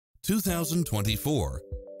2024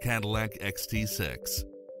 Cadillac XT6.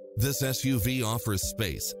 This SUV offers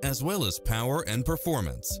space as well as power and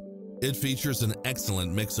performance. It features an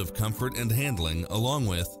excellent mix of comfort and handling along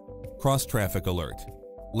with cross-traffic alert,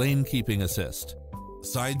 lane keeping assist,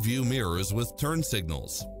 side view mirrors with turn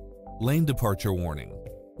signals, lane departure warning,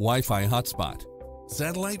 Wi-Fi hotspot,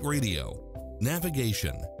 satellite radio,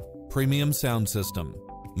 navigation, premium sound system,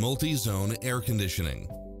 multi-zone air conditioning,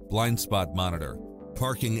 blind spot monitor,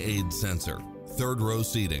 parking aid sensor, third row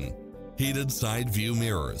seating, heated side view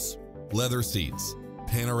mirrors, leather seats,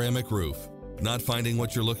 panoramic roof. Not finding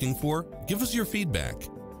what you're looking for? Give us your feedback.